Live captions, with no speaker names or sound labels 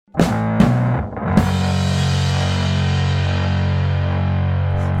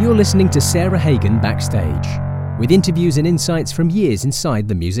You're listening to Sarah Hagen Backstage, with interviews and insights from years inside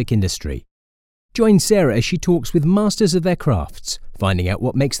the music industry. Join Sarah as she talks with masters of their crafts, finding out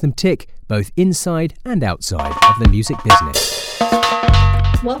what makes them tick, both inside and outside of the music business.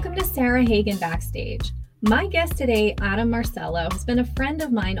 Welcome to Sarah Hagen Backstage. My guest today, Adam Marcello, has been a friend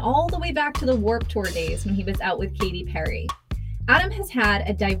of mine all the way back to the Warped Tour days when he was out with Katy Perry. Adam has had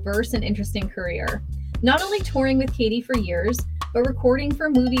a diverse and interesting career, not only touring with Katy for years, but recording for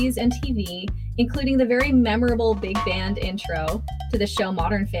movies and TV, including the very memorable big band intro to the show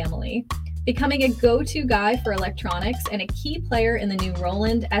Modern Family, becoming a go-to guy for electronics and a key player in the new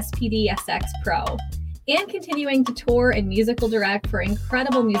Roland SPD-SX Pro, and continuing to tour and musical direct for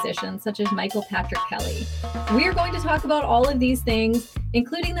incredible musicians such as Michael Patrick Kelly. We are going to talk about all of these things,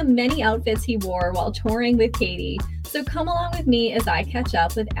 including the many outfits he wore while touring with Katy. So come along with me as I catch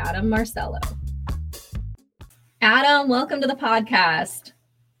up with Adam Marcello. Adam, welcome to the podcast.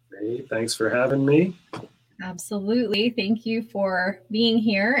 Hey, thanks for having me. Absolutely. Thank you for being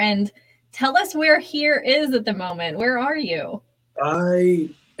here. And tell us where here is at the moment. Where are you? I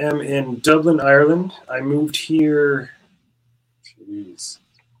am in Dublin, Ireland. I moved here,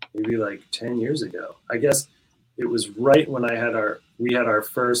 maybe like 10 years ago. I guess it was right when my wife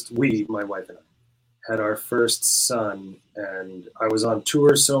and I, had our first son. And I was on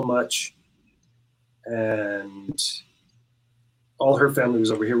tour so much. And all her family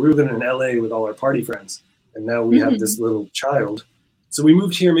was over here. We were living in LA with all our party friends. And now we have this little child. So we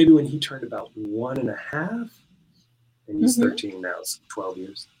moved here maybe when he turned about 1.5. And he's 13 now. So 12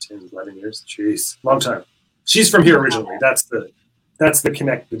 years, 10, 11 years. Jeez, long time. She's from here originally. That's the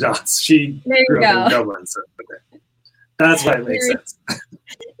connect the dots. She grew up in Dublin. So that's why it makes sense.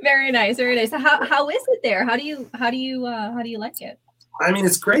 Very nice. Very nice. So how is it there? How do you like it? I mean,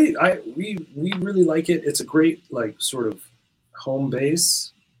 it's great. We really like it. It's a great, like, sort of home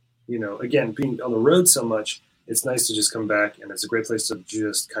base. You know, again, being on the road so much, it's nice to just come back, and it's a great place to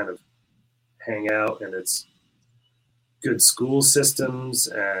just kind of hang out. And it's good school systems,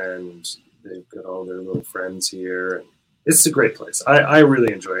 and they've got all their little friends here. And it's a great place. I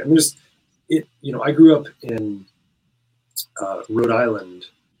really enjoy it. And I grew up in Rhode Island,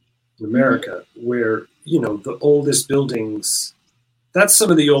 in America, where, the oldest buildings. That's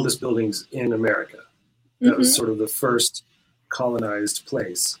some of the oldest buildings in America. That was sort of the first colonized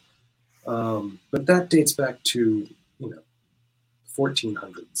place. But that dates back to,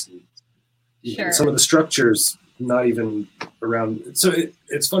 1400s. And some of the structures not even around. So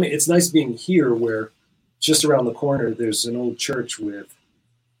it's funny. It's nice being here where just around the corner, there's an old church with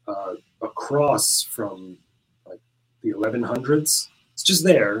a cross from like the 1100s. It's just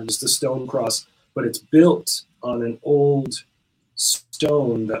there, just a stone cross, but it's built on an old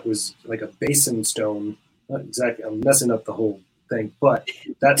stone that was like a basin stone. Not exactly, I'm messing up the whole thing, but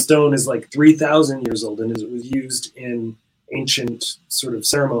that stone is like 3,000 years old and it was used in ancient sort of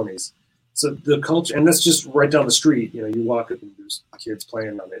ceremonies. So the culture, and that's just right down the street. You walk up and there's kids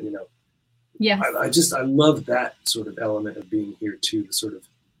playing on it. Yeah. I love that sort of element of being here too, the sort of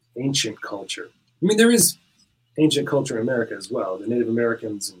ancient culture. I mean, there is ancient culture in America as well. The Native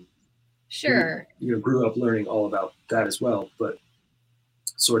Americans and grew up learning all about that as well, but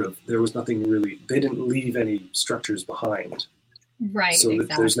sort of there was nothing really, they didn't leave any structures behind. Right. So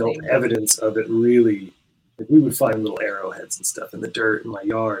exactly. There's no evidence of it really. Like we would find little arrowheads and stuff in the dirt in my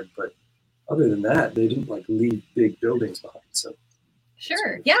yard, but other than that, they didn't like leave big buildings behind. So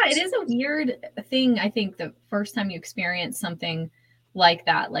sure. Yeah, it is a weird thing. I think the first time you experience something like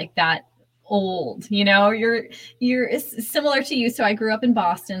that old, you're it's similar to you. So I grew up in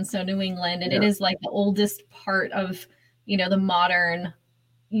Boston, so New England, and it is like the oldest part of, the modern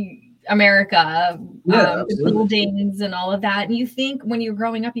America, buildings and all of that. And you think when you're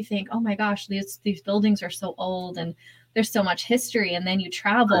growing up, you think, oh my gosh, these buildings are so old and there's so much history. And then you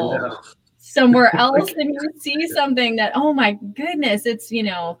travel somewhere else and you see something that, oh my goodness, it's,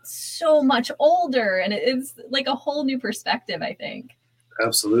 so much older. And it's like a whole new perspective, I think.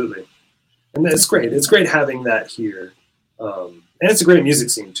 Absolutely. And it's great. It's great having that here. And it's a great music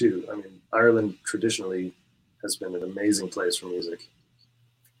scene too. I mean, Ireland traditionally has been an amazing place for music.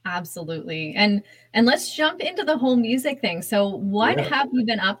 Absolutely. And let's jump into the whole music thing. So what have you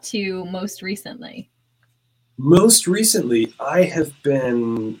been up to most recently? Most recently, I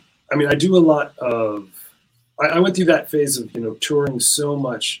do a lot of, I went through that phase of, touring so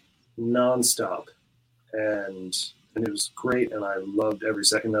much nonstop and it was great. And I loved every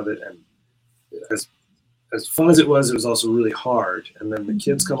second of it. And as fun as it was also really hard. And then the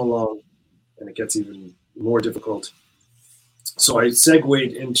kids come along and it gets even more difficult. So I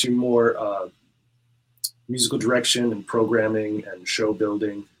segued into more musical direction and programming and show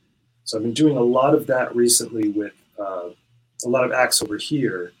building. So I've been doing a lot of that recently with a lot of acts over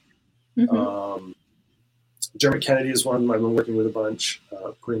here. Mm-hmm. Dermot Kennedy is one of them I've been working with a bunch,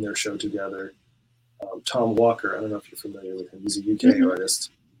 putting their show together. Tom Walker, I don't know if you're familiar with him. He's a UK Mm-hmm.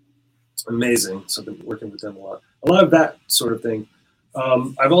 artist. Amazing. So I've been working with them a lot. A lot of that sort of thing.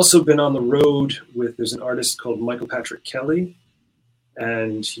 I've also been on the road with, there's an artist called Michael Patrick Kelly,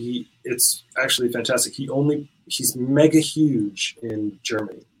 and it's actually fantastic. He's mega huge in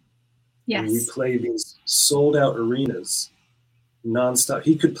Germany. Yes. And we play these sold out arenas nonstop.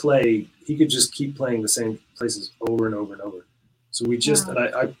 He could just keep playing the same places over and over and over. So we just, Wow.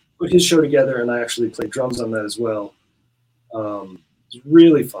 and I put his show together, and I actually played drums on that as well. It's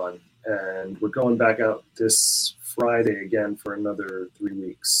really fun. And we're going back out this Friday again for another 3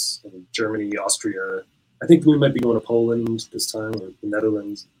 weeks in Germany, Austria. I think we might be going to Poland this time, or the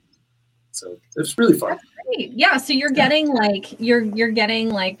Netherlands. So it's really fun. That's great. Yeah. So you're getting like you're getting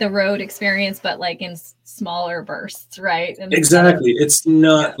like the road experience, but like in smaller bursts, right? And Exactly. It's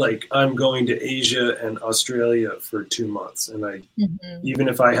not like I'm going to Asia and Australia for 2 months, and even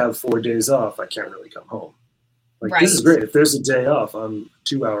if I have 4 days off, I can't really come home. Like, this is Right. great. If there's a day off, I'm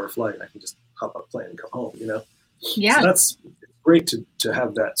 2-hour flight. I can just hop on a plane and come home, you know? Yeah. So that's great to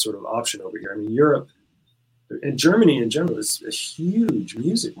have that sort of option over here. I mean, Europe and Germany in general is a huge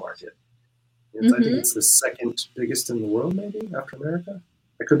music market. I think it's the second biggest in the world, maybe, after America.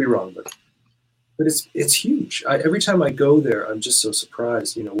 I could be wrong, but it's huge. Every time I go there, I'm just so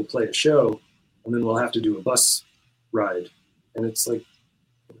surprised. You know, we'll play a show, and then we'll have to do a bus ride, and it's like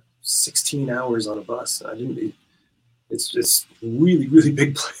 16 hours on a bus. It's really, really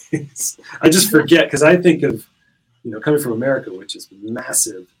big place. I just forget, because I think of, you know, coming from America, which is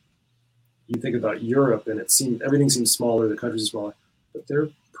massive. You think about Europe, and everything seems smaller. The countries are smaller, but they're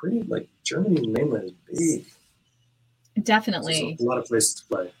pretty, like, Germany and mainland is big. Definitely. So there's a lot of places to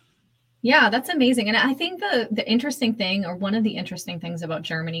play. Yeah, that's amazing. And I think the interesting thing, or one of the interesting things about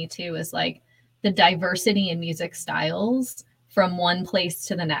Germany too, is like the diversity in music styles from one place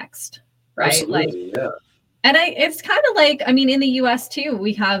to the next, right? Absolutely, like, yeah. And it's kind of like, I mean, in the US too,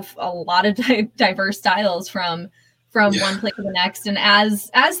 we have a lot of diverse styles from one place to the next. And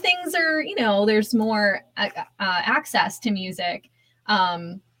as things are, you know, there's more access to music,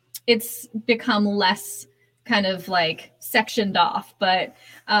 it's become less kind of like sectioned off, but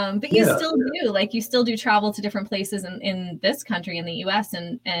you still do travel to different places in this country, in the US,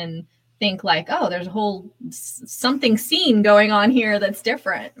 and think like, oh, there's a whole something scene going on here that's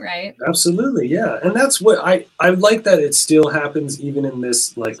different, right? Absolutely, yeah. And that's what I like, that it still happens even in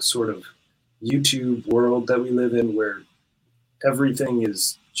this, like, sort of YouTube world that we live in, where everything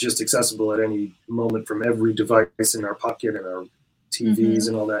is just accessible at any moment from every device in our pocket and our TVs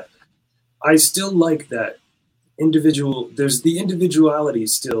and all that. I still like that there's the individuality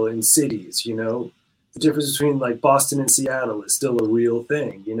still in cities, you know. The difference between, like, Boston and Seattle is still a real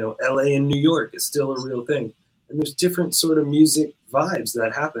thing, you know. LA and New York is still a real thing. And there's different sort of music vibes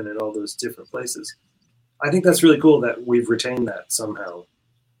that happen in all those different places. I think that's really cool that we've retained that somehow.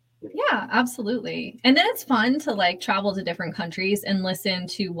 Yeah, absolutely. And then it's fun to, like, travel to different countries and listen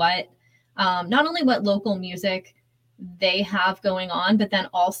to what, not only what local music they have going on, but then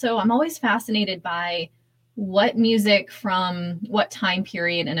also I'm always fascinated by what music from what time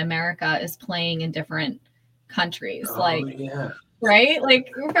period in America is playing in different countries. Right?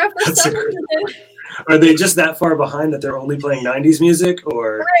 Like, for some reason, are they just that far behind that they're only playing 90s music,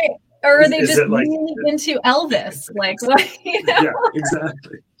 or right? Or are they just like, really into Elvis? Like, what? You know? Yeah,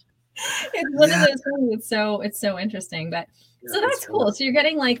 exactly. It's one of those things. It's so interesting. But so that's cool. So you're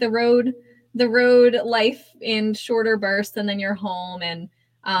getting like the road life in shorter bursts, and then you're home, and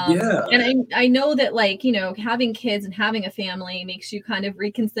and I know that, like, you know, having kids and having a family makes you kind of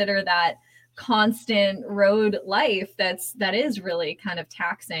reconsider that constant road life that is really kind of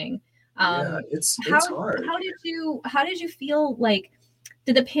taxing. It's hard. How did you feel, like,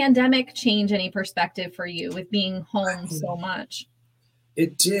 did the pandemic change any perspective for you with being home so much?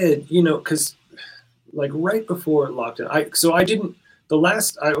 It did, you know, because, like, right before lockdown, I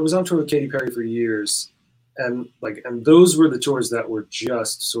was on tour with Katy Perry for years, and those were the tours that were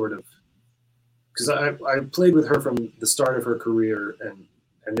just sort of, because I played with her from the start of her career,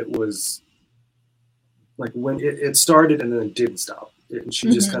 and it was like when it started and then it didn't stop. And she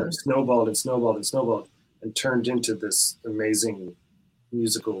just kind of snowballed and snowballed and snowballed and turned into this amazing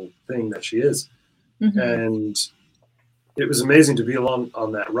musical thing that she is. And it was amazing to be along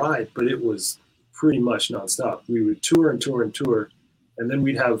on that ride, but it was pretty much nonstop. We would tour and tour and tour, and then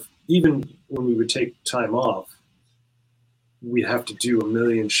we'd have, even when we would take time off, we'd have to do 1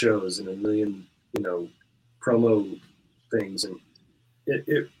 million shows and 1 million, you know, promo things, and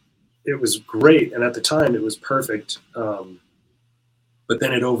it was great. And at the time, it was perfect. But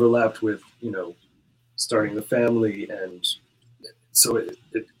then it overlapped with, starting the family, and so it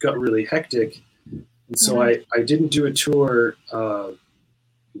got really hectic. And so I didn't do a tour 2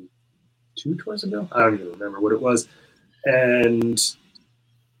 tours ago. I don't even remember what it was. And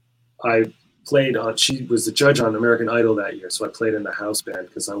I played on, she was the judge on American Idol that year. So I played in the house band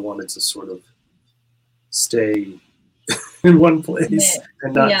because I wanted to sort of stay in one place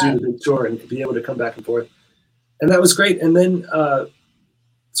and not do the big tour and be able to come back and forth. And that was great. And then,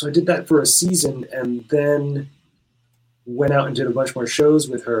 so I did that for a season, and then went out and did a bunch more shows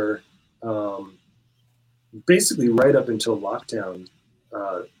with her, basically right up until lockdown.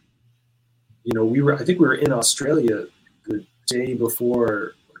 I think we were in Australia the day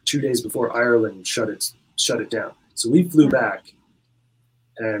before, 2 days before Ireland shut it down. So we flew back,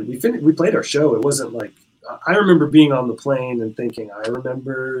 and we played our show. It wasn't like, I remember being on the plane and thinking, I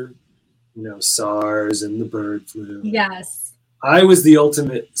remember, SARS and the bird flu. Yes. I was the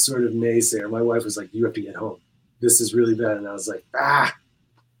ultimate sort of naysayer. My wife was like, you have to get home. This is really bad. And I was like,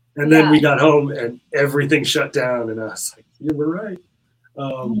 And then we got home and everything shut down. And I was like, you were right.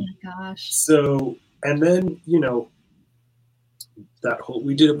 Oh my gosh. So, and then,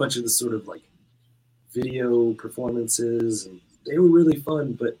 we did a bunch of the sort of like video performances, and they were really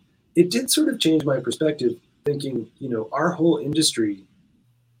fun, but it did sort of change my perspective, thinking, our whole industry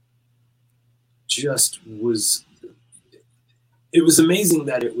just was, it was amazing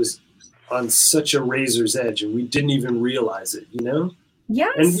that it was on such a razor's edge and we didn't even realize it,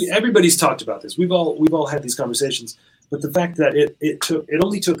 Yes. And everybody's talked about this. We've all had these conversations, but the fact that it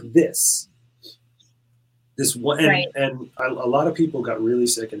only took this one, and a lot of people got really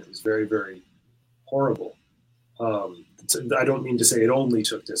sick, and it was very, very horrible. I don't mean to say it only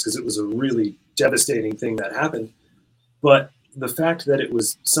took this, because it was a really devastating thing that happened, but the fact that it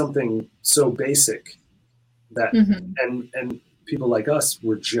was something so basic that, and people like us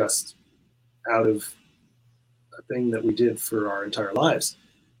were just out of a thing that we did for our entire lives,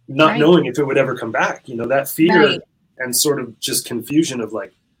 not knowing if it would ever come back, that fear and sort of just confusion of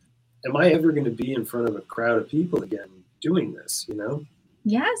like, am I ever going to be in front of a crowd of people again doing this,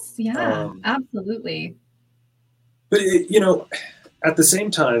 Yes. Yeah, absolutely. But, at the same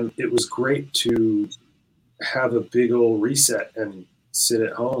time, it was great to have a big old reset and sit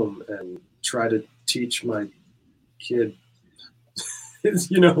at home and try to teach my kid,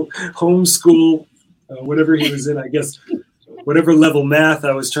 homeschool, whatever he was in, I guess, whatever level math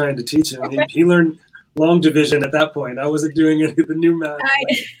I was trying to teach him. He learned long division at that point. I wasn't doing any of the new math.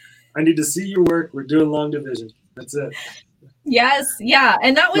 I need to see your work. We're doing long division. That's it. Yes. Yeah.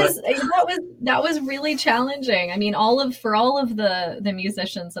 And that was really challenging. I mean, for all of the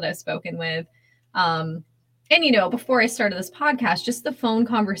musicians that I've spoken with, and, before I started this podcast, just the phone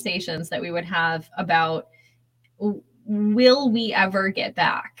conversations that we would have about, will we ever get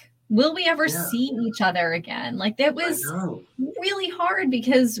back? Will we ever see each other again? Like, that was really hard,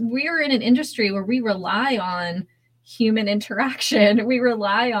 because we're in an industry where we rely on human interaction. We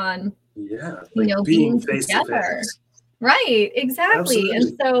rely on, being together. Right. Exactly. Absolutely.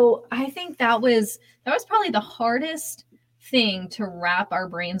 And so I think that was probably the hardest thing to wrap our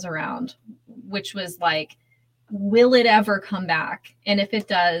brains around, which was like, will it ever come back? And if it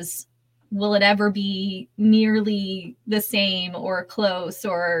does, will it ever be nearly the same or close,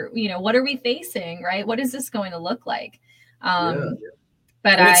 or, what are we facing, right? What is this going to look like? But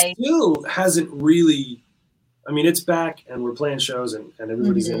it still hasn't really, I mean, it's back and we're playing shows and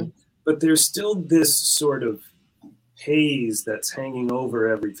everybody's in, but there's still this sort of haze that's hanging over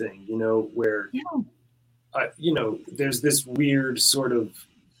everything, where, there's this weird sort of,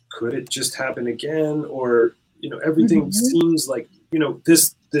 could it just happen again? Or, everything seems like,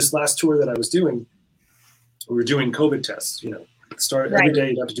 this last tour that I was doing, we were doing COVID tests, every day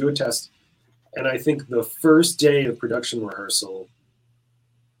you'd have to do a test. And I think the first day of production rehearsal,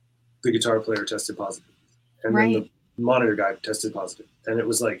 the guitar player tested positive. And then the monitor guy tested positive. And it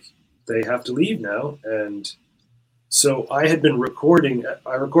was like, they have to leave now. And so I had been recording,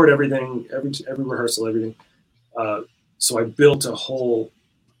 I record everything, every rehearsal, everything. So I built a whole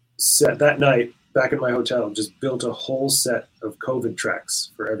set that night back in my hotel, just built a whole set of COVID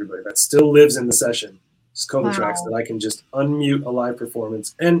tracks for everybody that still lives in the session. Just COVID tracks that I can just unmute a live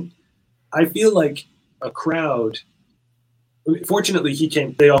performance. And I feel like a crowd, fortunately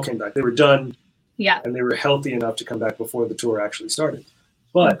they all came back. They were done. Yeah. And they were healthy enough to come back before the tour actually started.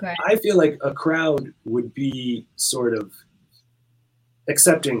 But I feel like a crowd would be sort of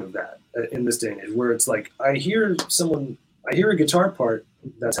accepting of that in this day and age, where it's like, I hear a guitar part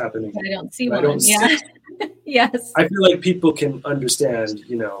that's happening. I don't see one. Yes. I feel like people can understand,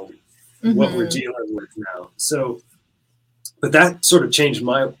 what we're Mhm. dealing with now. So, but that sort of changed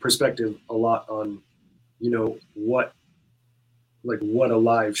my perspective a lot on, what a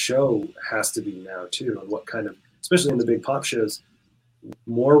live show has to be now too, and what kind of, especially in the big pop shows,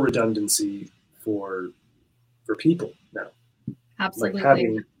 more redundancy for people now. Like Absolutely.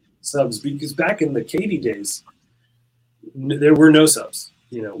 having subs, because back in the Katie days, there were no subs.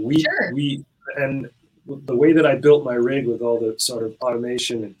 Sure. And the way that I built my rig with all the sort of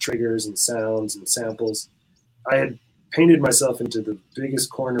automation and triggers and sounds and samples, I had painted myself into the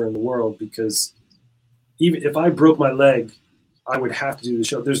biggest corner in the world, because even if I broke my leg, I would have to do the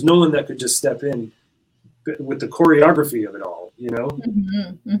show. There's no one that could just step in with the choreography of it all,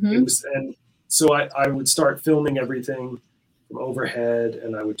 Mhm. It Mhm. was, and so I would start filming everything from overhead,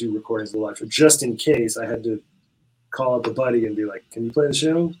 and I would do recordings of the live show just in case I had to call up a buddy and be like, "Can you play the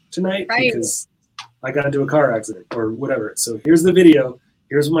show tonight? Right. Because I got into a car accident or whatever. So here's the video.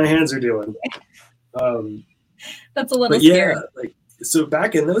 Here's what my hands are doing." That's a little But yeah, scary. so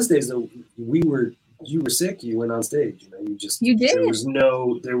back in those days, though, you were sick, you went on stage. You did.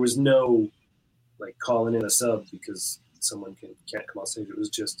 There was no like calling in a sub because someone can't come on stage. It was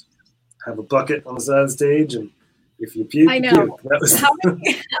just have a bucket on the side of the stage, and if you puke, I you know. puke. That was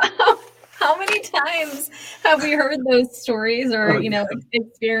How many times have we heard those stories, or Oh, yeah.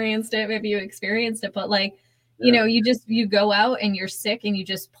 experienced it? Maybe you experienced it, but Yeah. you go out and you're sick and you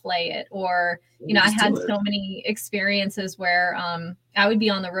just play it. Or I Just had do it. so many experiences where I would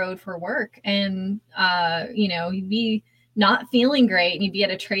be on the road for work, and you'd be not feeling great, and you'd be at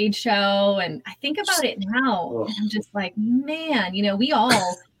a trade show, and I think about it now, Oh. and I'm just like, man, we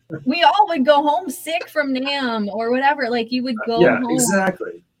all would go home sick from NAMM or whatever. Like, you would go Yeah, home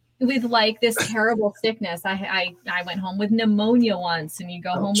exactly. with like this terrible sickness. I went home with pneumonia once, and you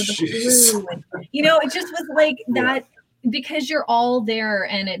go home with the jeez. flu, and it just was like Yeah. that, because you're all there,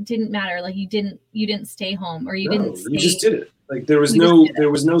 and it didn't matter. Like, you didn't stay home, or you didn't stay. You just did it. Like there was You just no did it. there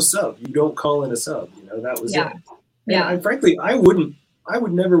was no sub. You don't call in a sub. That was Yeah. it. Yeah. And frankly, I would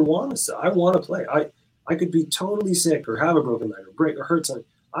never want a sub. I want to play. I could be totally sick or have a broken leg or break or hurt something.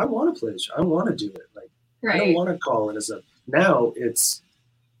 I want to play the show. I want to do it. Like I don't Right. want to call in a sub. Now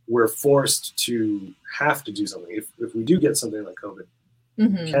we're forced to have to do something. If we do get something like COVID,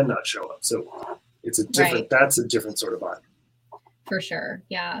 Mhm. cannot show up. So it's a different. Right. That's a different sort of vibe. For sure.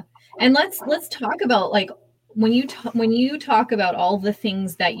 Yeah. And let's talk about, like, when you talk about all the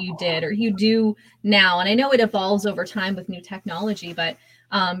things that you did or you do now, and I know it evolves over time with new technology, but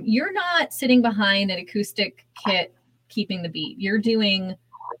you're not sitting behind an acoustic kit keeping the beat. You're doing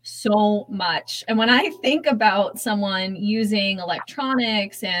so much. And when I think about someone using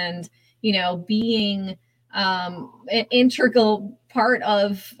electronics and being an integral part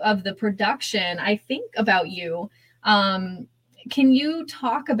of the production, I think about you. Can you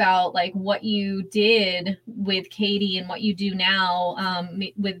talk about like what you did with Katie and what you do now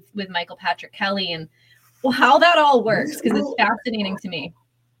with Michael Patrick Kelly, and how that all works? Because it's fascinating to me.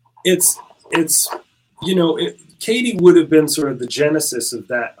 It's Katie would have been sort of the genesis of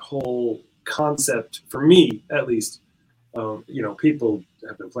that whole concept for me, at least. People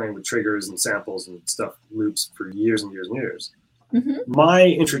have been playing with triggers and samples and stuff, loops for years and years and years. Mm-hmm. My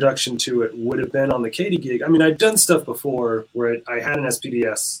introduction to it would have been on the Katie gig. I mean, I'd done stuff before where I had an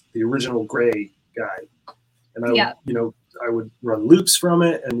SPDS, the original gray guy, and I would run loops from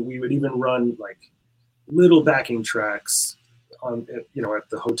it, and we would even run like little backing tracks on, at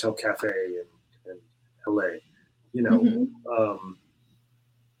the Hotel Cafe in LA, Mm-hmm.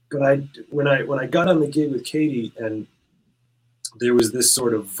 But when I got on the gig with Katie, and there was this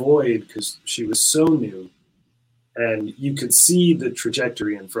sort of void because she was so new. And you could see the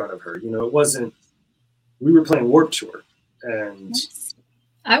trajectory in front of her. It wasn't. We were playing Warped Tour, and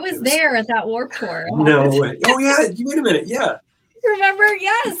I was there at that Warped Tour. No way! Oh yeah, wait a minute. Yeah, remember?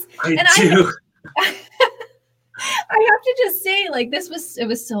 Yes, I do. I have to just say, like, it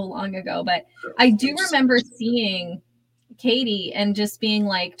was so long ago, but I do remember seeing Katie and just being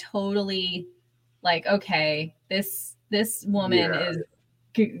like totally, like, okay, this woman is.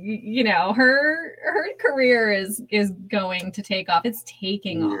 Her career is going to take off. It's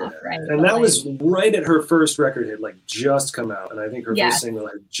taking off, right? And that was right at her first record had like just come out, and I think her first single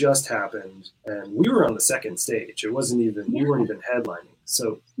had just happened, and we were on the second stage. It wasn't even we weren't even headlining.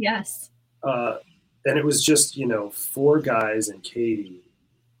 So yes, and it was just 4 guys and Katie,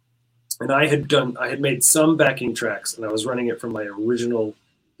 and I had made some backing tracks, and I was running it from my original,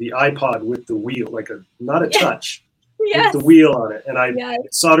 the iPod with the wheel, like not a touch. With the wheel on it, and I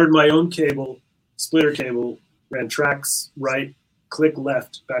soldered my own cable, splitter cable, ran tracks right, click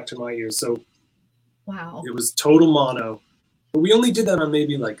left back to my ears. So Wow. It was total mono, but we only did that on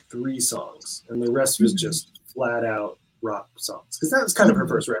maybe like 3 songs, and the rest was just flat out rock songs, because that was kind of her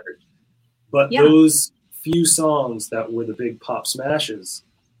first record. But those few songs that were the big pop smashes,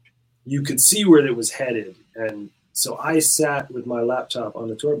 you could see where it was headed. And so I sat with my laptop on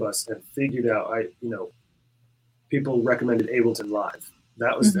the tour bus and figured out, people recommended Ableton Live.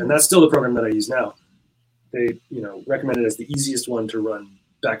 That was, and that's still the program that I use now. They, recommended it as the easiest one to run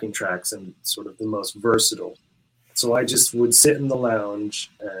backing tracks and sort of the most versatile. So I just would sit in the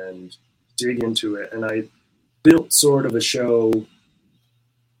lounge and dig into it. And I built sort of a show,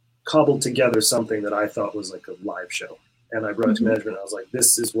 cobbled together something that I thought was like a live show. And I brought it to management. I was like,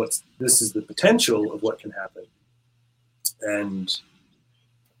 this is the potential of what can happen. And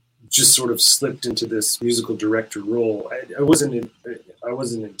just sort of slipped into this musical director role. I wasn't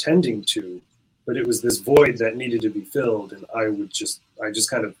intending to, but it was this void that needed to be filled. And I just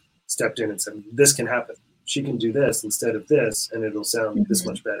kind of stepped in and said, this can happen. She can do this instead of this, and it'll sound this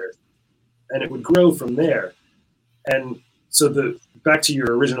much better. And it would grow from there. And so back to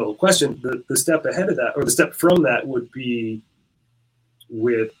your original question, the step ahead of that, or the step from that, would be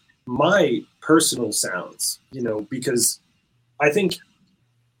with my personal sounds, because I think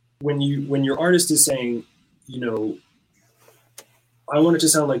when your artist is saying, I want it to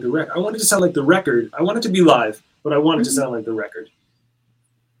sound like the record. I want it to sound like the record. I want it to be live, but I want it to sound like the record.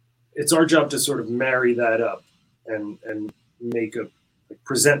 It's our job to sort of marry that up and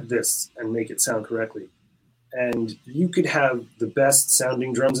present this and make it sound correctly. And you could have the best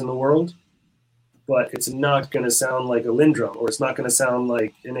sounding drums in the world, but it's not going to sound like a Lindrum, or it's not going to sound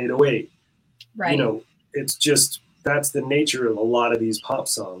like an 808. Right. It's just, that's the nature of a lot of these pop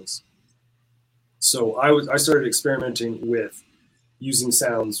songs. So I started experimenting with using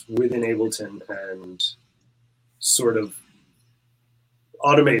sounds within Ableton and sort of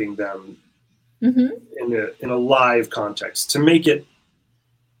automating them in a live context to make it.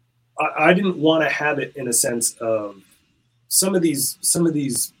 I didn't want to have it in a sense of some of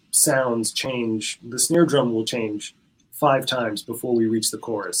these sounds change. The snare drum will change 5 times before we reach the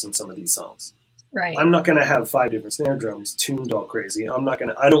chorus in some of these songs. Right. I'm not going to have 5 different snare drums tuned all crazy.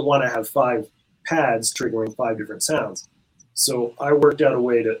 I don't want to have 5 pads triggering 5 different sounds. So I worked out a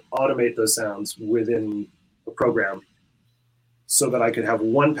way to automate those sounds within the program so that I could have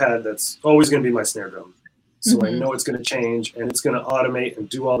one pad that's always going to be my snare drum. So I know it's going to change, and it's going to automate and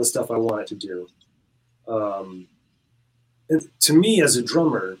do all the stuff I want it to do. And to me, as a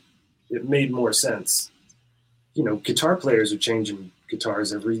drummer, it made more sense. Guitar players are changing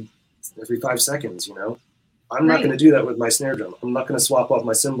guitars every 5 seconds. I'm not going to do that with my snare drum. I'm not going to swap out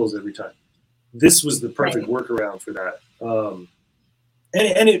my cymbals every time. This was the perfect workaround for that.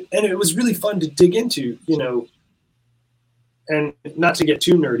 And it was really fun to dig into, and not to get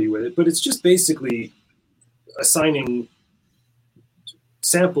too nerdy with it, but it's just basically assigning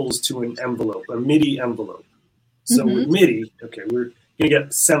samples to an envelope, a MIDI envelope. So with MIDI, okay, we're gonna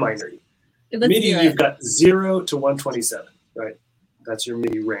get semi-nerdy. MIDI, you've got 0 to 127, right? That's your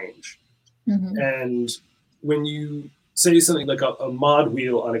MIDI range. And when you say something like a mod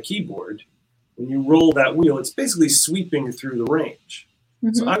wheel on a keyboard, when you roll that wheel, it's basically sweeping through the range.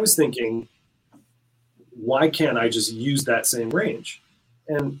 So I was thinking, why can't I just use that same range?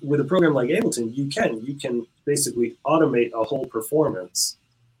 And with a program like Ableton, you can basically automate a whole performance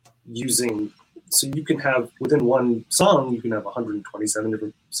so you can have, within one song, you can have 127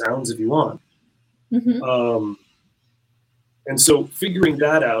 different sounds if you want. And so figuring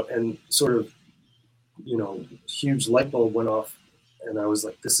that out, and sort of, huge light bulb went off, and I was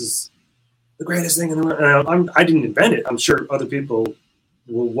like, this is the greatest thing in the world. And I didn't invent it. I'm sure other people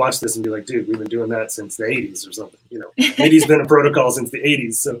will watch this and be like, dude, we've been doing that since the 80s or something. MIDI's been a protocol since the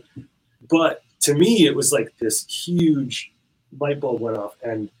 80s. So, but to me, it was like this huge light bulb went off.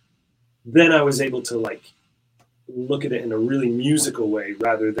 And then I was able to look at it in a really musical way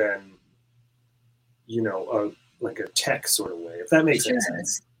rather than, like a tech sort of way, if that makes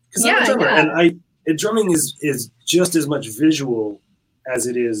sense. Because I'm a drummer, and drumming is just as much visual as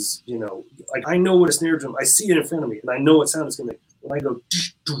it is, I know what a snare drum, I see it in front of me, and I know what sound it's going to make. When I go,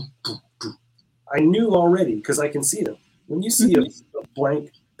 I knew already because I can see them. When you see a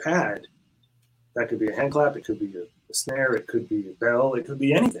blank pad, that could be a hand clap, it could be a snare, it could be a bell, it could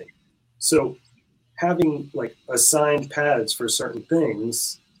be anything. So having assigned pads for certain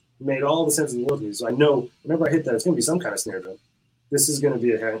things made all the sense in the world to me. So I know whenever I hit that, it's going to be some kind of snare drum. This is going to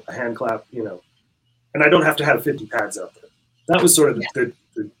be a hand clap, and I don't have to have 50 pads out there. That was sort of the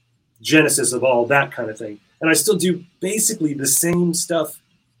genesis of all that kind of thing. And I still do basically the same stuff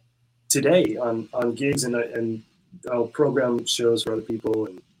today on gigs, and I'll program shows for other people.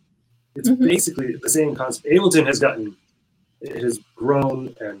 And It's basically the same concept. Ableton it has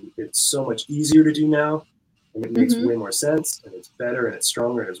grown, and it's so much easier to do now, and it makes way more sense, and it's better, and it's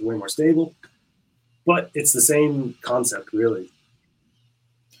stronger, and it's way more stable. But it's the same concept, really.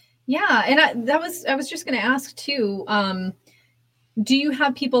 Yeah, and I was just going to ask too. Do you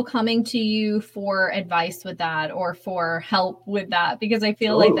have people coming to you for advice with that or for help with that? Because I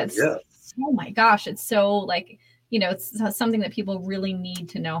feel like that's, oh my gosh, it's so like, it's something that people really need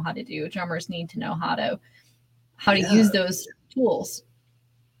to know how to do. Drummers need to know how to use those tools.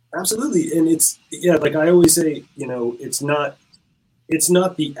 Absolutely. And it's, like I always say, it's not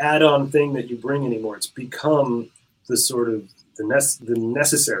the add-on thing that you bring anymore. It's become the sort of the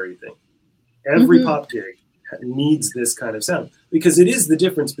necessary thing. Every pop gig needs this kind of sound, because it is the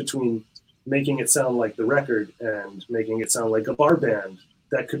difference between making it sound like the record and making it sound like a bar band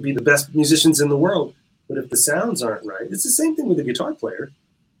that could be the best musicians in the world. But if the sounds aren't right, it's the same thing with a guitar player.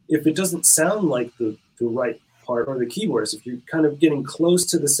 If it doesn't sound like the right part, or the keyboardist, if you're kind of getting close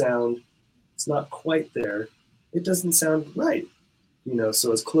to the sound, it's not quite there, it doesn't sound right.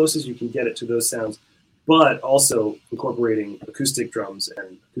 So as close as you can get it to those sounds, but also incorporating acoustic drums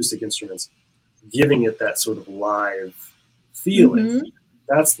and acoustic instruments, giving it that sort of live feeling.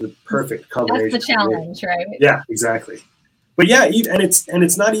 That's the perfect combination. That's the challenge, right? Yeah, exactly. But yeah, and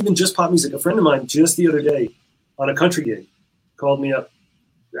it's not even just pop music. A friend of mine just the other day on a country gig called me up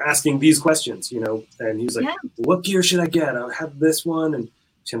asking these questions, and he's like, what gear should I get? I have this one, and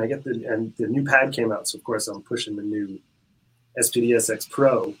can I get and the new pad came out. So of course I'm pushing the new SPD-SX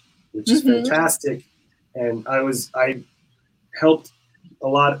Pro, which is fantastic. And I helped a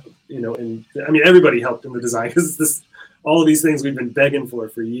lot, everybody helped in the design, because all of these things we've been begging for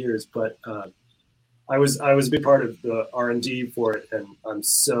years. But I was a big part of the R&D for it, and I'm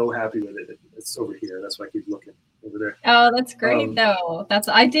so happy with it. It's over here. That's why I keep looking over there. Oh, that's great, though.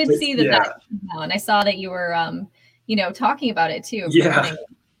 I did see that now, and I saw that you were, talking about it too. Yeah,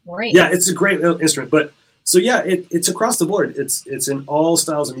 great. Yeah, it's a great instrument. But so it's across the board. It's in all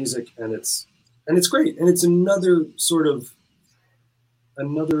styles of music, and it's great. And it's another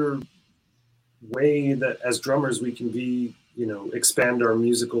way that as drummers we can be, expand our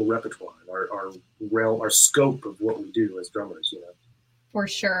musical repertoire, our realm, our scope of what we do as drummers, For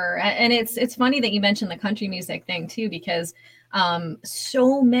sure. And it's funny that you mentioned the country music thing too, because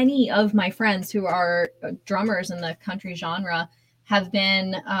so many of my friends who are drummers in the country genre have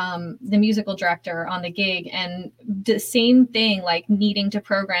been the musical director on the gig, and the same thing, like needing to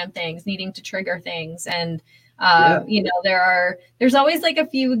program things, needing to trigger things. And, there's always like a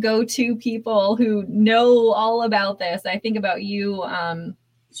few go-to people who know all about this. I think about you in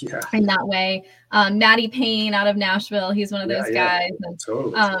that way. Matty Payne out of Nashville. He's one of those guys. And,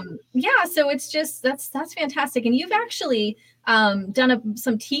 totally. So it's just, that's fantastic. And you've actually done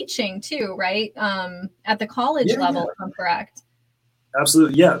some teaching too, right? At the college level, if I'm correct.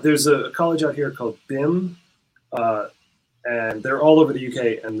 Absolutely. Yeah. There's a college out here called BIM, and they're all over the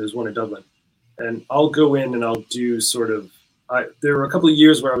UK, and there's one in Dublin. And I'll go in and I'll do there were a couple of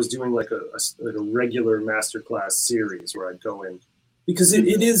years where I was doing like a regular masterclass series where I'd go in, because it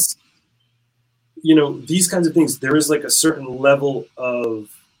is, these kinds of things, there is like a certain level of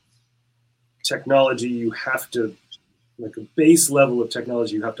technology you have to, like a base level of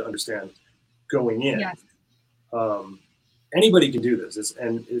technology you have to understand going in. Yes. Anybody can do this.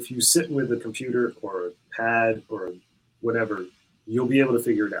 And if you sit with a computer or a pad or whatever, you'll be able to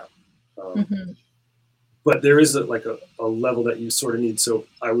figure it out. But there is a level that you sort of need. So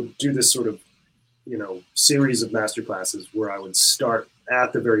I would do this sort of, series of masterclasses where I would start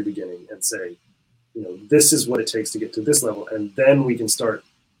at the very beginning and say, this is what it takes to get to this level. And then we can start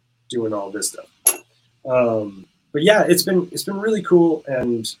doing all this stuff. But yeah, it's been really cool,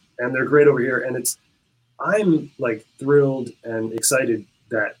 and they're great over here. And I'm like thrilled and excited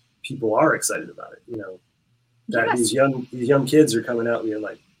that people are excited about it, that these young kids are coming out and being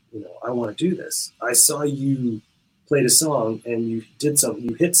like, I want to do this. I saw you played a song and you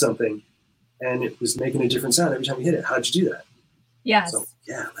hit something, and it was making a different sound every time you hit it. How'd you do that? Yes. So,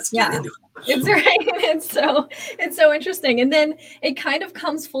 let's get into it. It's right. It's so interesting. And then it kind of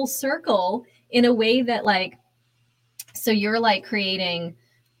comes full circle in a way that so you're like creating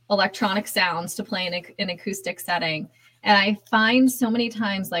electronic sounds to play in an acoustic setting. And I find so many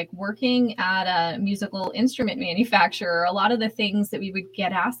times, like working at a musical instrument manufacturer, a lot of the things that we would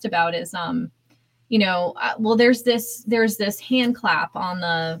get asked about is, there's this hand clap on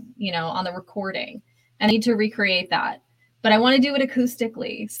the recording. I need to recreate that, but I want to do it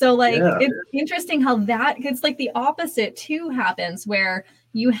acoustically. So it's interesting how it's like the opposite too happens, where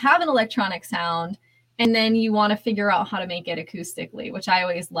you have an electronic sound and then you want to figure out how to make it acoustically, which I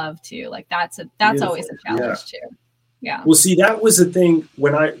always love too. Like that's always a challenge too. Yeah. Well, see, that was the thing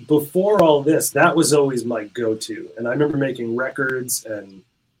before all this, that was always my go-to. And I remember making records and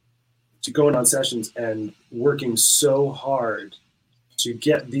going on sessions and working so hard to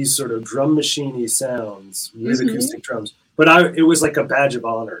get these sort of drum machine-y sounds with acoustic drums. But it was like a badge of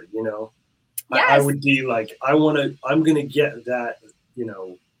honor, you know. Yes. I would be like, I'm going to get that, you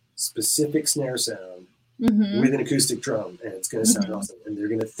know, specific snare sound with an acoustic drum, and it's going to sound awesome, and they're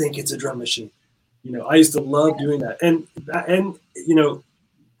going to think it's a drum machine. You know, I used to love doing that, and you know,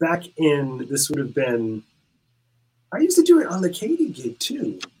 back in, this would have been, I used to do it on the Katy gig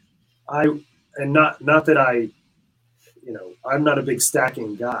too. Not that I, you know, I'm not a big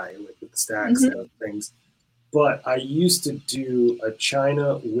stacking guy with the stacks and things, but I used to do a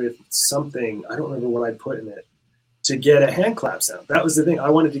China with something, I don't remember what I put in it, to get a hand clap sound. That was the thing. I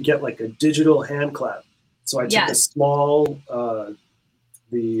wanted to get like a digital hand clap. So I took a small,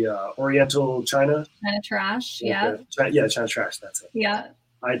 the Oriental China. China Trash, China Trash, that's it. Yeah.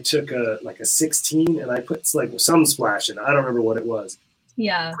 I took a 16 and I put like some splash in. I don't remember what it was.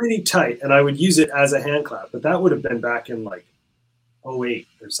 Yeah. Pretty tight. And I would use it as a hand clap, but that would have been back in like 2008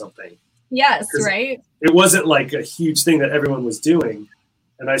 or something. Yes, right? It wasn't like a huge thing that everyone was doing.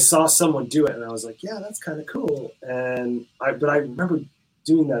 And I saw someone do it and I was like, yeah, that's kind of cool. But I remember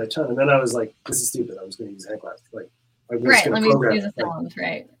doing that a ton. And then I was like, this is stupid. I was going to use hand claps. Like, right, let me use the sound,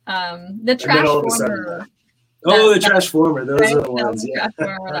 right. The Trash Former. The Trash Former. Those are the ones. Yeah. Trash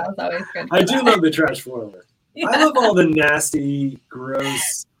Former, that was always good. I do love the Trash Former. Yeah. I love all the nasty,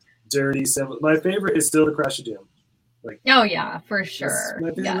 gross, dirty symbols. My favorite is still the Crash of Doom. Like, oh yeah, for sure. My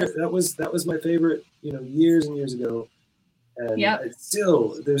favorite. Yes. That was my favorite, you know, years and years ago. And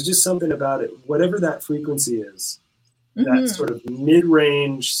there's just something about it. Whatever that frequency is, that sort of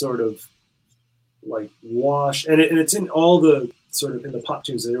mid-range sort of like wash, and it's in all the sort of, in the pop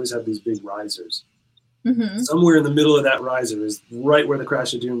tunes, they always have these big risers. Somewhere in the middle of that riser is right where the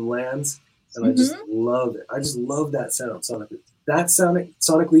Crash of Doom lands, and I just love it. I just love that sound sonically. That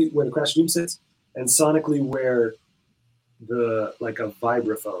sonically where the Crash of Doom sits, and sonically where a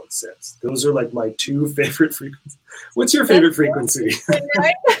vibraphone sits. Those are like my two favorite frequencies. What's your favorite frequency?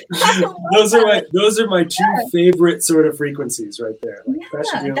 Those are my two favorite sort of frequencies right there. Like Crash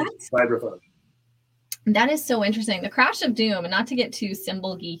of Doom, vibraphone. That is so interesting. The Crash of Doom, and not to get too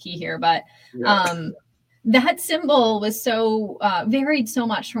symbol geeky here, but that symbol was so varied so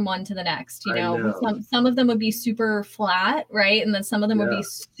much from one to the next. You know. Some of them would be super flat, right? And then some of them would be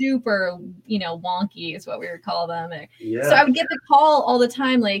super, you know, wonky is what we would call them. So I would get the call all the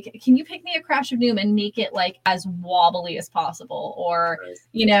time, like, can you pick me a Crash of Doom and make it like as wobbly as possible? Or,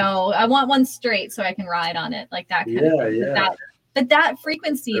 you know, I want one straight so I can ride on it, like that kind of thing. But that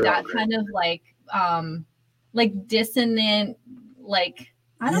frequency, that kind of like dissonant, like,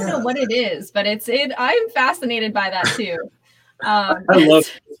 I don't know what it is, but I'm fascinated by that too. I love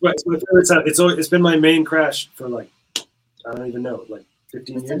it. It's my favorite sound. It's been my main Crash for like, I don't even know, like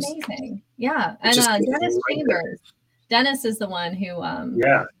 15 years. It's amazing. Yeah. And Dennis Chambers. Dennis is the one who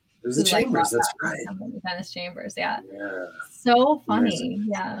there's the Chambers, that's right. Dennis Chambers, yeah. So funny. Amazing.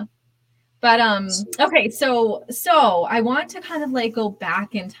 Yeah. But okay, so I want to kind of like go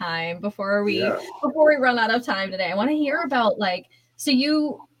back in time before we run out of time today. I want to hear about like, so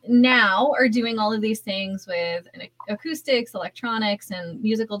you now are doing all of these things with acoustics, electronics, and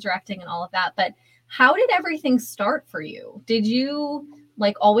musical directing and all of that. But how did everything start for you? Did you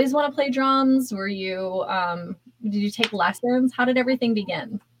like always want to play drums? Were you did you take lessons? How did everything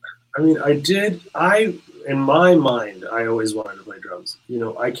begin? I mean, I did. In my mind, I always wanted to play drums. You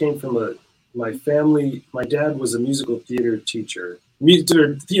know, I came from my family, my dad was a musical theater teacher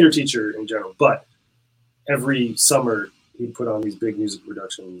in general, but every summer he'd put on these big music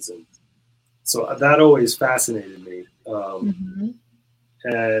productions. And so that always fascinated me.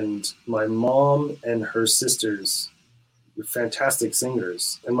 And my mom and her sisters were fantastic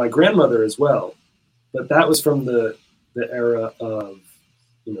singers, and my grandmother as well. But that was from the era of,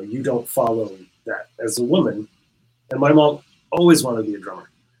 you know, you don't follow that as a woman. And my mom always wanted to be a drummer.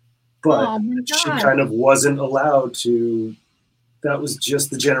 But she kind of wasn't allowed to. That was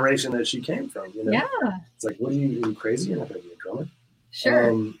just the generation that she came from, you know? Yeah. It's like, what are you crazy? You're not going to be a drummer.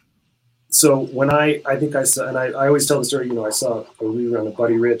 Sure. So when I think I saw, and I always tell the story, you know, I saw a rerun of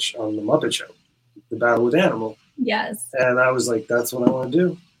Buddy Rich on The Muppet Show, The Battle with Animal. Yes. And I was like, that's what I want to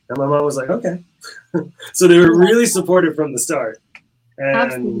do. And my mom was like, okay. So they were really supportive from the start. And,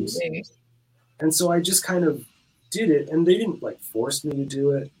 absolutely. And so I just kind of did it, and they didn't like force me to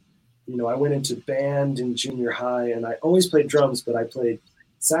do it. You know, I went into band in junior high, and I always played drums, but I played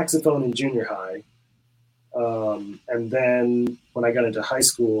saxophone in junior high, And then when I got into high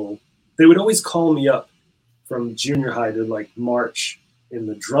school, they would always call me up from junior high to like march in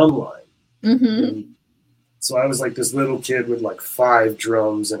the drum line. And so I was like this little kid with like 5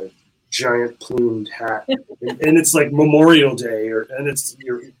 drums and a giant plumed hat, and it's like Memorial Day, and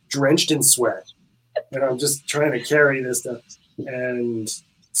you're drenched in sweat, and I'm just trying to carry this stuff. And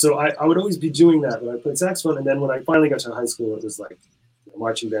so I would always be doing that when I played saxophone. And then when I finally got to high school, it was like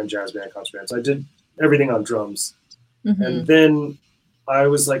marching band, jazz band, concert band. So I did everything on drums. And then I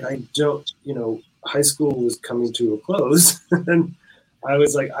was like, high school was coming to a close, and I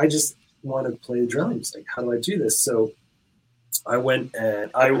was like, I just want to play drums. Like, how do I do this? So I went to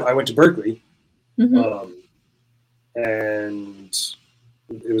Berklee, and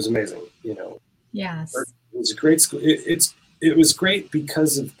it was amazing. Yes, it was a great school. It was great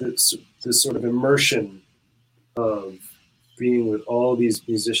because of this sort of immersion of being with all these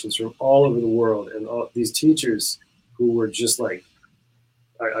musicians from all over the world, and all these teachers who were just like,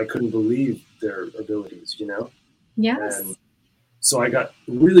 I couldn't believe their abilities, Yes. And so I got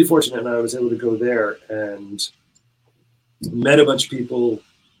really fortunate, and I was able to go there and met a bunch of people.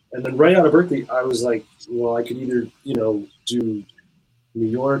 And then right out of Berklee, I was like, well, I could either, do New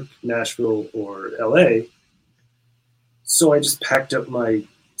York, Nashville, or LA. So I just packed up my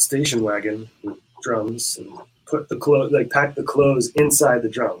station wagon with drums and packed the clothes inside the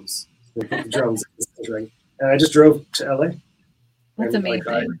drums. And put the drums in the station wagon. And I just drove to LA. That's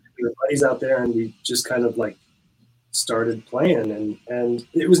amazing. We were buddies out there, and we just kind of like started playing, and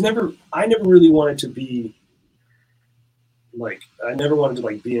it was I never really wanted to be like, I never wanted to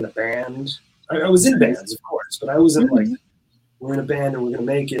like be in a band. I was in bands, of course, but I wasn't like, we're in a band and we're going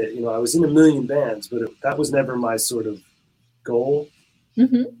to make it. I was in a million bands, but that was never my sort of goal.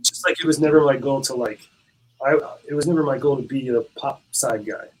 Just like it was never my goal to like, it was never my goal to be a pop side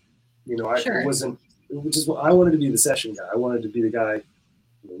guy. It wasn't. I wanted to be the session guy. I wanted to be the guy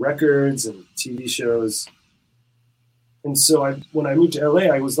in records and TV shows. And so when I moved to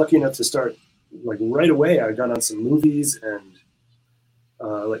LA, I was lucky enough to start like right away. I got on some movies and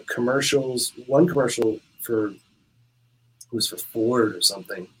like commercials. One commercial was for Ford or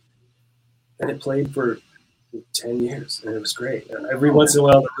something, and it played for 10 years, and it was great. And every once in a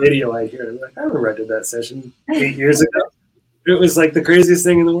while on the radio, I'd hear it. I'm like, I remember I did that session 8 years ago. It was like the craziest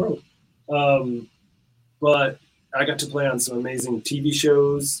thing in the world. But I got to play on some amazing TV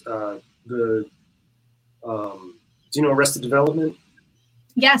shows. Do you know Arrested Development?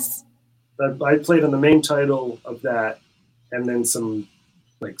 Yes. I played on the main title of that, and then some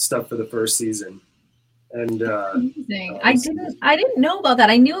like stuff for the first season. And amazing. I didn't know about that.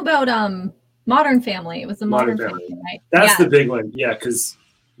 I knew about Modern Family. It was the Modern Family, right? That's the big one. Yeah, because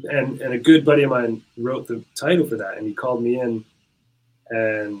and a good buddy of mine wrote the title for that, and he called me in,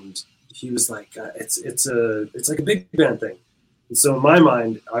 and he was like, it's like a big band thing. And so in my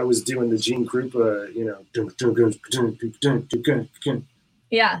mind, I was doing the Gene Krupa,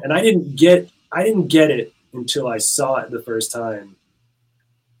 yeah. And I didn't get it until I saw it the first time,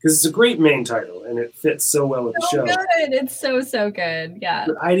 because it's a great main title and it fits so well with the show. Good. It's so good. Yeah.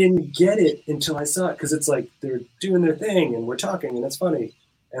 But I didn't get it until I saw it, because it's like they're doing their thing and we're talking and it's funny,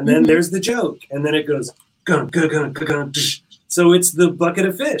 and then there's the joke, and then it goes gun. So it's the bucket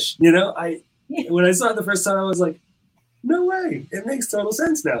of fish, When I saw it the first time, I was like, no way, it makes total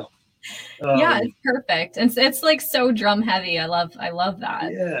sense now. Yeah, it's perfect. And it's like so drum heavy. I love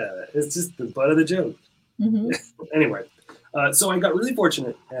that. Yeah, it's just the butt of the joke. Anyway, so I got really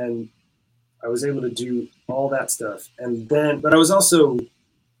fortunate, and I was able to do all that stuff. But I was also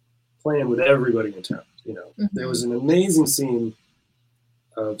playing with everybody in town. There was an amazing scene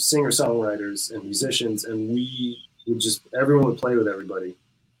of singer-songwriters and musicians, and everyone would play with everybody,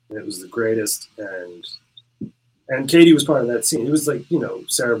 and it was the greatest. And Katie was part of that scene. It was like,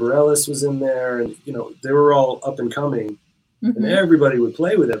 Sarah Bareilles was in there, and they were all up and coming, and everybody would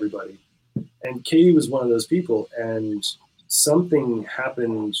play with everybody. And Katie was one of those people, and something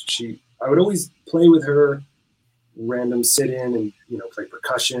happened. I would always play with her, random sit-in, and play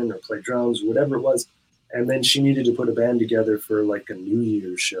percussion or play drums, whatever it was. And then she needed to put a band together for like a New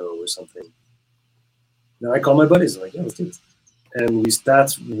Year's show or something. Now I call my buddies, I'm like, yeah, let's do this. And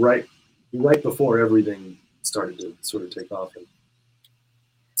that's right before everything started to sort of take off. And,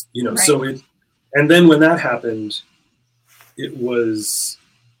 right. So and then when that happened, it was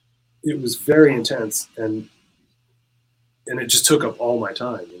very intense, and it just took up all my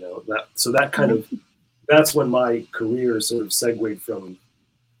time, that's when my career sort of segued from,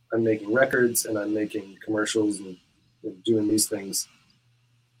 I'm making records and I'm making commercials and doing these things,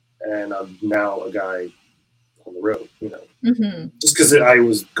 and I'm now a guy on the road, just because I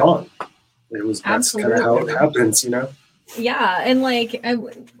was gone. that's kind of how it happens, you know? Yeah. And like,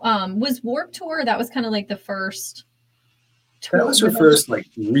 was Warped Tour, that was kind of like the first tour? That was her first like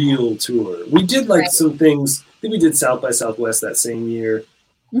real tour. We did like some things. I think we did South by Southwest that same year.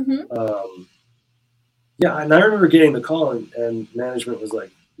 Mm-hmm. Yeah, and I remember getting the call, and management was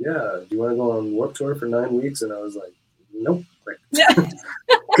like, "Yeah, do you want to go on Warped Tour for 9 weeks?" And I was like, "Nope."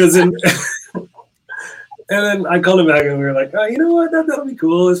 Because and then I called him back, and we were like, "Oh, you know what? That'll be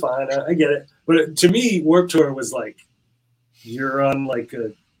cool. It's fine. I get it." But to me, Warped Tour was like, you're on like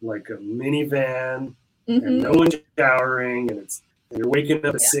a minivan, and no one's showering, and you're waking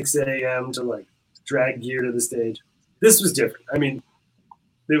up at 6 a.m. to like drag gear to the stage. This was different. I mean,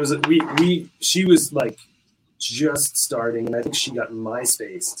 there was she was like just starting, and I think she got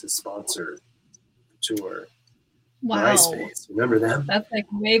MySpace to sponsor the tour. Wow. MySpace, remember them? That's like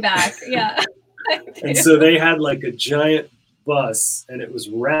way back. Yeah. And so they had like a giant bus, and it was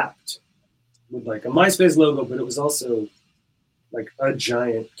wrapped with like a MySpace logo, but it was also like a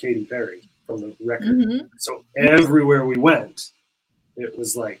giant Katy Perry from the record. So everywhere we went, it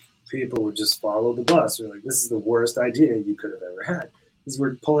was like people would just follow the bus. We're like, this is the worst idea you could have ever had. Because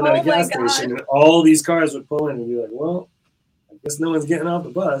we're pulling out a gas station, and all these cars would pull in, and be like, well, I guess no one's getting off the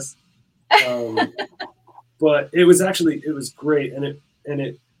bus. But it was great, and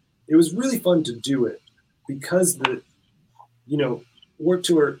it was really fun to do it because Warped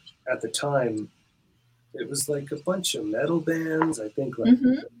Tour at the time, it was like a bunch of metal bands. I think like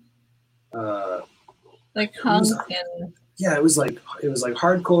punk and it was like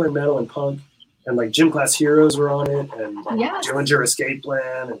hardcore and metal and punk, and like Gym Class Heroes were on it, and like Dillinger Escape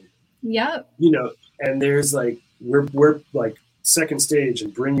Plan, and and there's like we're like second stage,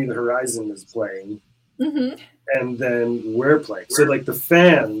 and Bring Me the Horizon is playing. And then we're playing. So like the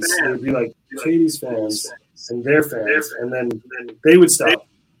fans would be like Katie's fans and their fans, and then they would stop,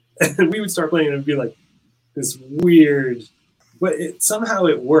 and we would start playing, and it'd be like this weird, but somehow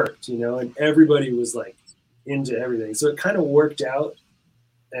it worked, and everybody was like into everything. So it kind of worked out,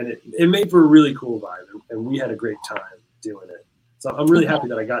 and it made for a really cool vibe, and we had a great time doing it. So I'm really happy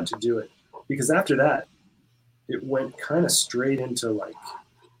that I got to do it, because after that, it went kind of straight into like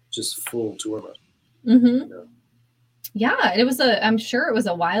just full tour mode. Yeah, I'm sure it was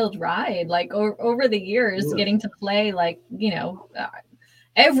a wild ride, like over the years, getting to play like,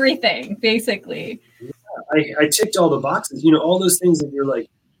 everything basically. Yeah, I ticked all the boxes, all those things that you're like,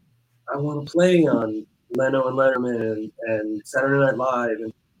 I want to play on Leno and Letterman and Saturday Night Live,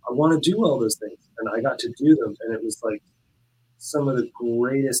 and I want to do all those things, and I got to do them, and it was like some of the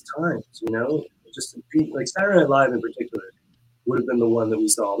greatest times, just to be like Saturday Night Live in particular would have been the one that we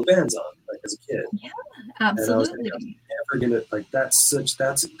saw all the bands on, like as a kid. Yeah, absolutely. And I was like, I'm never gonna like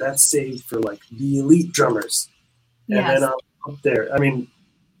that's saved for like the elite drummers. And then I'm up there. I mean,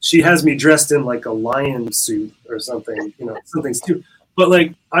 she has me dressed in like a lion suit or something, something stupid. But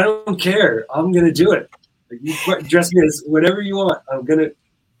like, I don't care. I'm gonna do it. Like, you dress me as whatever you want.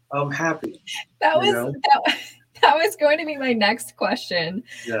 I'm happy. That was going to be my next question.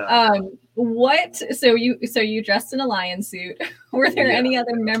 Yeah. So you dressed in a lion suit. Were there any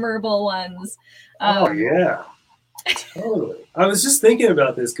other memorable ones? Oh yeah, totally. I was just thinking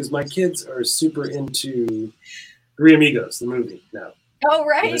about this because my kids are super into Three Amigos, the movie now. Oh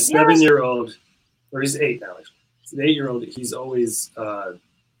right. The 7-year-old, or he's 8 now. The 8-year-old, he's always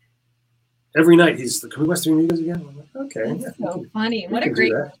every night he's like, "Can we watch Three Amigos again?" I'm like, "Okay." That's so funny. What a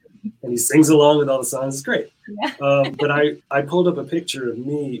great. And he sings along with all the songs. It's great. Yeah. But I pulled up a picture of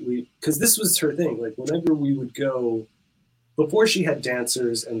me, because this was her thing. Like whenever we would go, before she had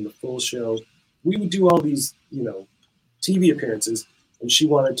dancers and the full show, we would do all these, TV appearances. And she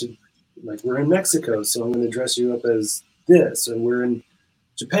wanted to, like, we're in Mexico, so I'm going to dress you up as this. And we're in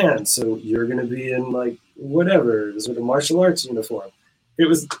Japan, so you're going to be in like whatever, sort of martial arts uniform. It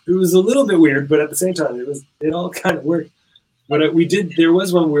was a little bit weird, but at the same time, it all kind of worked. But there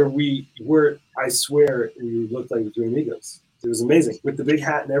was one where I swear, we looked like the Three Amigos. It was amazing with the big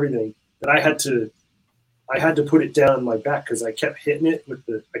hat and everything. That I had to put it down my back because I kept hitting it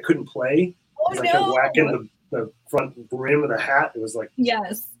I couldn't play. Oh, I kept whacking the front brim of the hat. It was like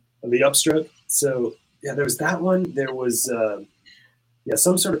the upstroke. So yeah, there was that one. There was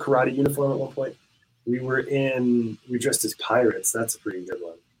some sort of karate uniform at one point. We dressed as pirates. That's a pretty good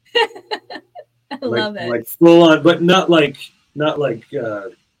one. I love it. Like full on, but not like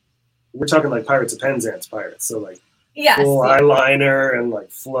we're talking like Pirates of Penzance pirates. So like full eyeliner and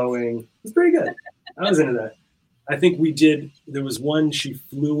like flowing. It's pretty good. I was into that. I think there was one, she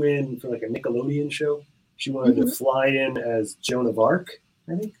flew in for like a Nickelodeon show. She wanted to fly in as Joan of Arc,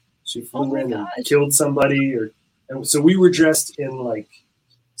 I think. She flew in and killed somebody, and so we were dressed in like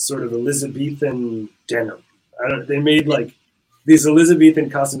sort of Elizabethan denim. They made like these Elizabethan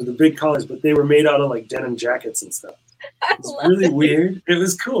costumes with the big collars, but they were made out of like denim jackets and stuff. It's really weird. It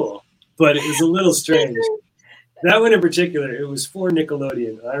was cool, but it was a little strange. That one in particular, it was for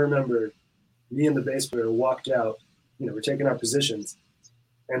Nickelodeon. I remember me and the bass player walked out, we're taking our positions,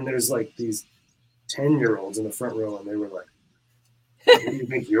 and there's like these 10-year-olds in the front row, and they were like, what do you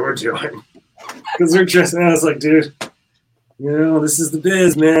think you're doing? Because they're dressed, and I was like, dude, this is the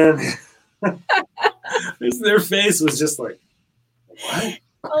biz, man. Their face was just like, what?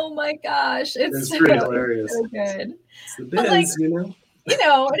 Oh my gosh. It's pretty hilarious. So good. It's the biz, and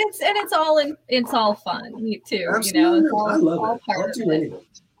it's all fun too. Absolutely. It's all, I love all it. part I'll do of it. anything.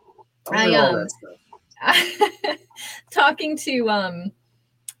 All that stuff.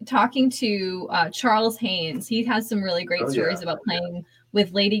 talking to Charles Haynes. He has some really great stories about playing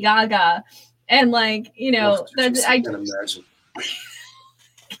with Lady Gaga, and I can imagine.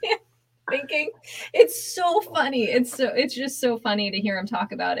 Thinking it's so funny. It's just so funny to hear him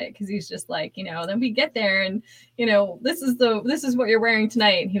talk about it, because he's just like, then we get there and this is what you're wearing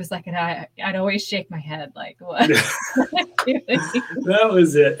tonight, and he was like, and I'd always shake my head like, what? That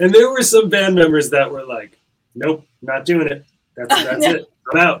was it. And there were some band members that were like, nope, not doing it. That's it.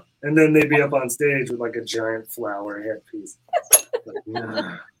 I'm out. And then they'd be up on stage with like a giant flower headpiece. Like,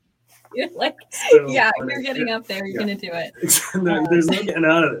 nah. You're like, So you're getting up there. You're gonna do it. There's no getting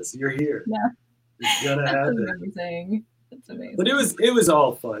out of this. You're here. Yeah. You're gonna have it. Amazing. That's amazing. But it was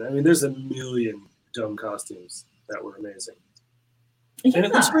all fun. I mean, there's a million dumb costumes that were amazing, and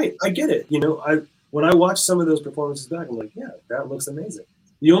it looks great. I get it. When I watch some of those performances back, I'm like, yeah, that looks amazing.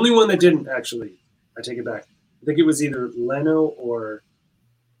 The only one that didn't, actually, I take it back. I think it was either Leno or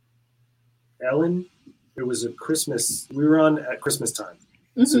Ellen. It was a Christmas. We were on at Christmas time.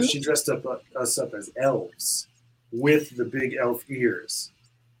 Mm-hmm. So she dressed us up as elves with the big elf ears.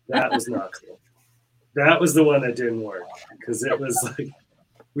 That was not cool. That was the one that didn't work, because it was like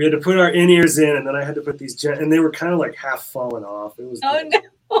we had to put our in-ears in, and then I had to put these and they were kind of like half falling off. It was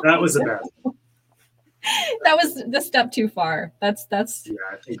that was a bad one. That was the step too far. That's I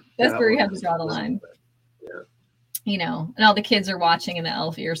think that's where you have to draw the line. Yeah. And all the kids are watching, and the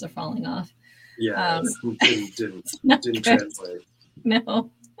elf ears are falling off. Yeah, didn't translate. No.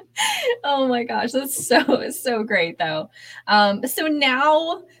 Oh my gosh, that's so great though. So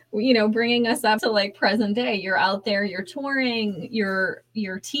now, bringing us up to like present day, you're out there, you're touring, you're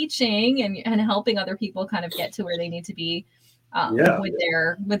teaching and helping other people kind of get to where they need to be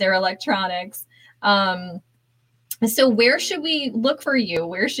with their electronics. So where should we look for you?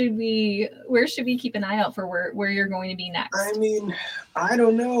 Where should we keep an eye out for where you're going to be next? I mean, I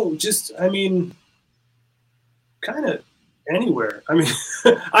don't know. Kind of anywhere. I mean,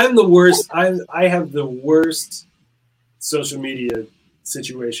 I'm the worst. I have the worst social media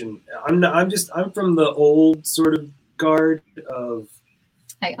situation. I'm from the old sort of guard of.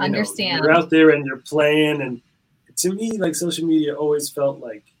 I understand. You're out there and you're playing, and to me, like, social media always felt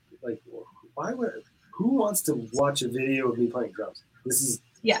like who wants to watch a video of me playing drums? This is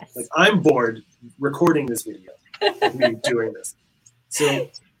like, I'm bored recording this video of me doing this. So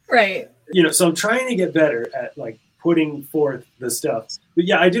right. So I'm trying to get better at like putting forth the stuff. But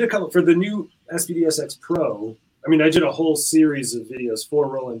yeah, I did a couple for the new SPD-SX Pro. I mean, I did a whole series of videos for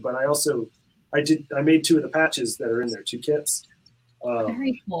Roland, but I made 2 of the patches that are in there, 2 kits.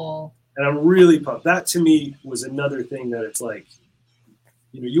 Very cool. And I'm really pumped. That to me was another thing that it's like,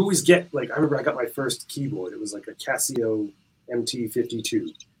 you always get, like, I remember I got my first keyboard. It was like a Casio MT52.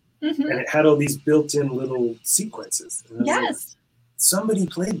 Mm-hmm. And it had all these built-in little sequences. And I was like, somebody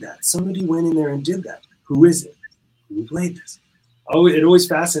played that. Somebody went in there and did that. Who is it? Who played this? Oh, it always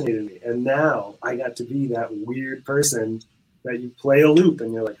fascinated me. And now I got to be that weird person that you play a loop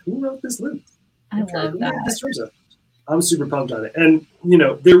and you're like, who wrote this loop? I love that. I'm super pumped on it. And,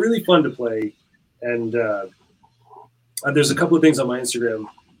 they're really fun to play. And there's a couple of things on my Instagram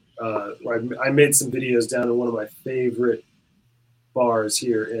where I made some videos down in one of my favorite bars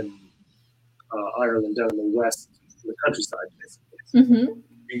here in Ireland, down in the west, in the countryside, basically. Mm-hmm.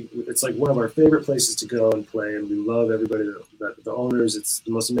 It's like one of our favorite places to go and play, and we love everybody, the owners. It's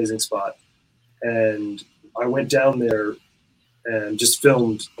the most amazing spot. And I went down there and just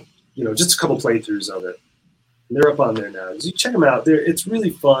filmed, just a couple playthroughs of it. And they're up on there now. So you check them out. It's really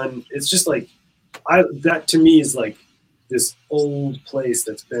fun. It's just like, that to me is like this old place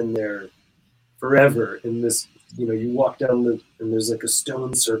that's been there forever. In this, you walk down and there's like a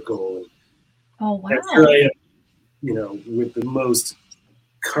stone circle. Oh, wow. And here I am, with the most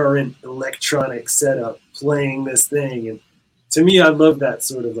current electronic setup playing this thing. And to me, I love that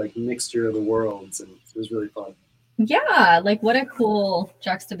sort of like mixture of the worlds, and it was really fun. Yeah, like what a cool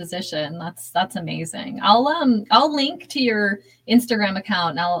juxtaposition. That's amazing. I'll link to your Instagram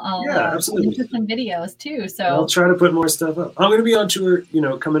account and I'll absolutely. link to some videos too. So I'll try to put more stuff up. I'm going to be on tour,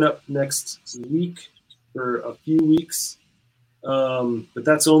 coming up next week for a few weeks. But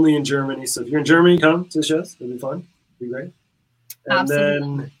that's only in Germany. So if you're in Germany, come to the shows. It'll be fun. It'll be great. And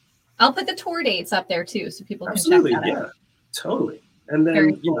absolutely. then I'll put the tour dates up there too, so people can check that out. Totally. And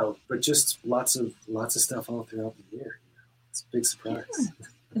then, cool. But just lots of stuff all throughout the year. It's a big surprise.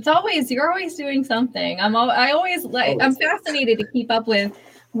 Yeah. You're always doing something. I'm fascinated to keep up with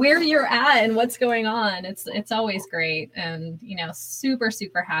where you're at and what's going on. It's always great. And, super,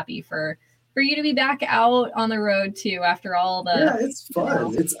 super happy for you to be back out on the road too, after all the. Yeah, it's fun.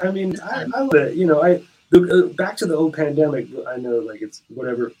 I love it. Back to the old pandemic, I know like it's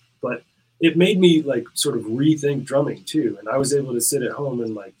whatever, but it made me like sort of rethink drumming too. And I was able to sit at home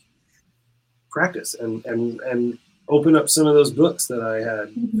and like practice and open up some of those books that I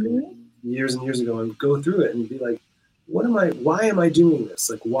had years and years ago and go through it and be like, why am I doing this?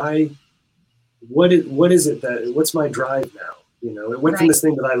 Like, what is it what's my drive now? It went from this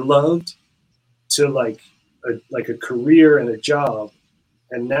thing that I loved to like a career and a job.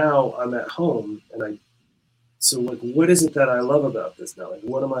 And now I'm at home and so like, what is it that I love about this now? Like,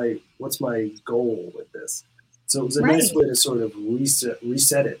 what's my goal with this? So it was a nice way to sort of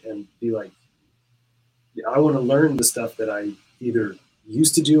reset it and be like, I want to learn the stuff that I either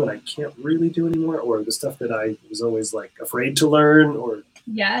used to do and I can't really do anymore, or the stuff that I was always like afraid to learn, or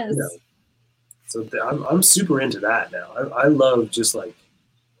yes. So I'm super into that now. I love just like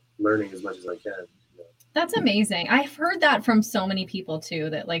learning as much as I can. That's amazing. I've heard that from so many people too,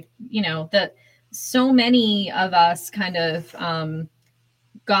 that like, that so many of us kind of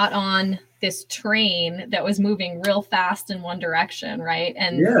got on this train that was moving real fast in one direction, right?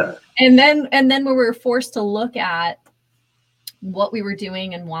 And then when we were forced to look at what we were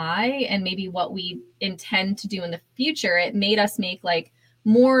doing and why, and maybe what we intend to do in the future, it made us make like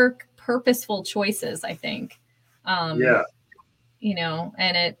more purposeful choices, I think. And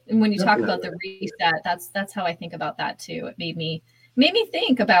when you talk about the reset, that's how I think about that too. It made me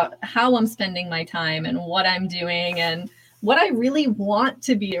think about how I'm spending my time and what I'm doing and what I really want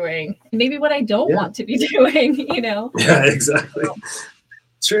to be doing, and maybe what I don't want to be doing, Yeah, exactly.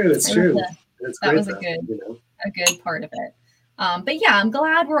 True. It's true. That was a good part of it. But yeah, I'm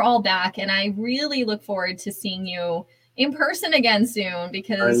glad we're all back, and I really look forward to seeing you in person again soon,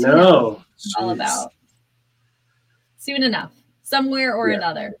 because I know it's all about soon enough, somewhere or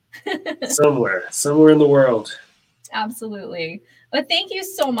another. somewhere in the world. Absolutely. But thank you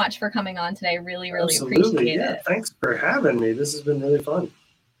so much for coming on today. Really, really appreciate it. Thanks for having me. This has been really fun.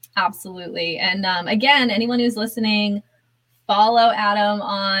 Absolutely. And again, anyone who's listening, follow Adam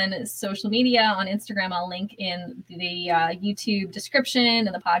on social media, on Instagram. I'll link in the YouTube description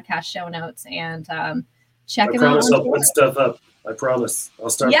and the podcast show notes, and check him out. I promise I'll put stuff up. I promise. I'll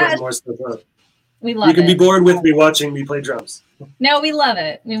start putting more stuff up. We love it. You can be bored with me watching me play drums. No, we love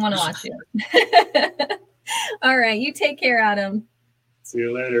it. We want to watch you. All right. You take care, Adam. See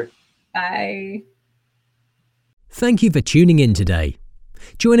you later. Bye. Thank you for tuning in today.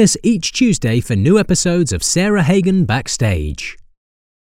 Join us each Tuesday for new episodes of Sarah Hagen Backstage.